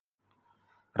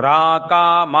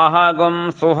राकामहगुं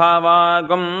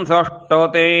सुहवागुं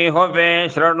सुष्टुते हुवे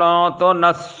शृणोतु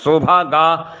नः सुभगा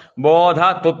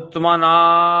बोधतुत्मना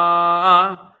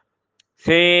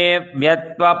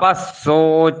सेव्यत्वपः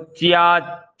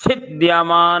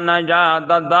सूच्याच्छिद्यमानजा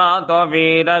ददातु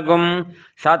वीरगुं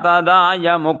शतदाय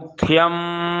मुक्त्यम्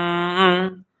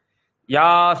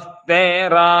यास्ते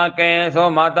राके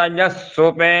सुमतयः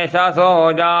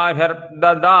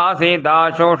सुपेशसोजाभिर्ददासि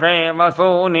दाशुषे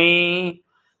वसूनि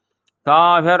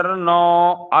ताभिर्नो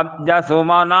अद्य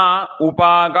सुमना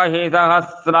उपागहि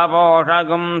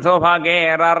सहस्रपोषगुं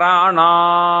सुभगेरराणा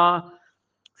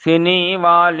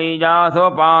सिनीवालिजासु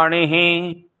पाणिः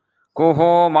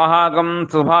कुहो महगं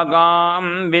सुभगां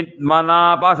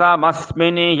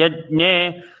विद्मनापसमस्मिनि यज्ञे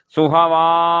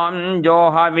सुहवां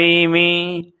जोहवीमि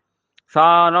सा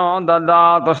नो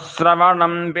ददातु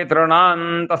श्रवणं पितॄणां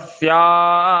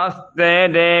तस्यास्ते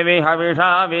देवि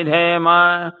हविषा विधेम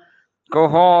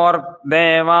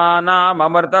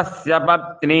कुहोर्देवानाममृतस्य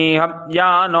पत्नी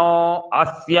हव्यानो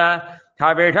अस्य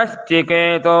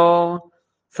हविषश्चिकेतो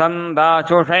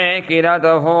सन्दाशुषे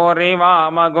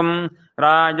किरतहोरिवामगुं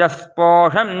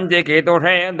राजस्पोषं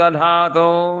चिकितुषे दधातु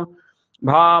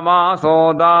भामासो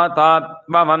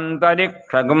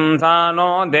दातात्मवन्तरिक्षगुं सा नो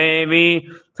देवी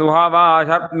सुहवा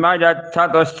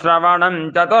शर्मयच्छतु श्रवणं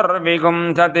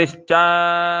चतुर्विगुंसतिश्च